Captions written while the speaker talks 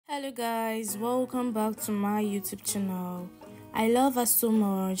Hello guys, welcome back to my YouTube channel. I love her so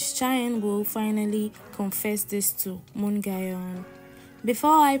much. Chaeyoung will finally confess this to Moon Ga-yeon.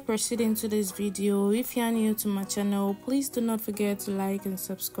 Before I proceed into this video, if you are new to my channel, please do not forget to like and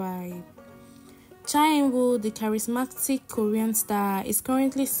subscribe. Chaeyoung, the charismatic Korean star, is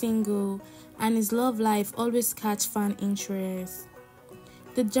currently single and his love life always catch fan interest.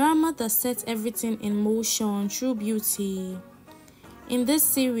 The drama that sets everything in motion through beauty. In this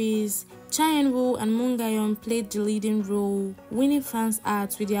series, Chaeyoung and Moon Ga-yeon played the leading role, winning fans'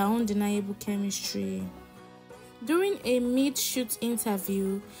 hearts with their undeniable chemistry. During a mid-shoot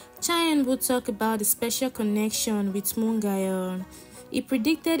interview, Chaeyoung talked about the special connection with Moon Ga-yeon. He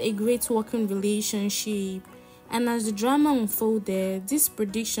predicted a great working relationship, and as the drama unfolded, this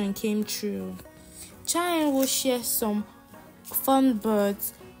prediction came true. Chaeyoung shared some fun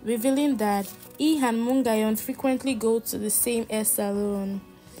bits, revealing that he and Moon Ga-yeon frequently go to the same hair salon.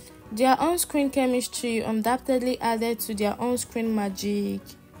 Their on-screen chemistry undoubtedly added to their on-screen magic.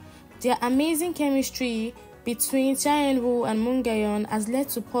 Their amazing chemistry between Chaeyoung and Moon Ga-yeon has led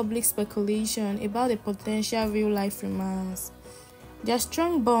to public speculation about a potential real-life romance. Their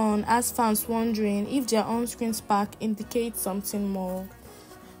strong bond has fans wondering if their on-screen spark indicates something more.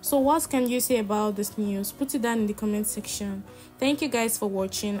 So what can you say about this news? Put it down in the comment section. Thank you guys for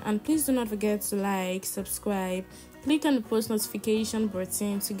watching, and please do not forget to like, subscribe, click on the post notification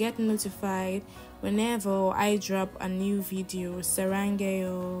button to get notified whenever I drop a new video.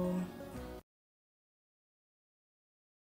 Sarangeyo.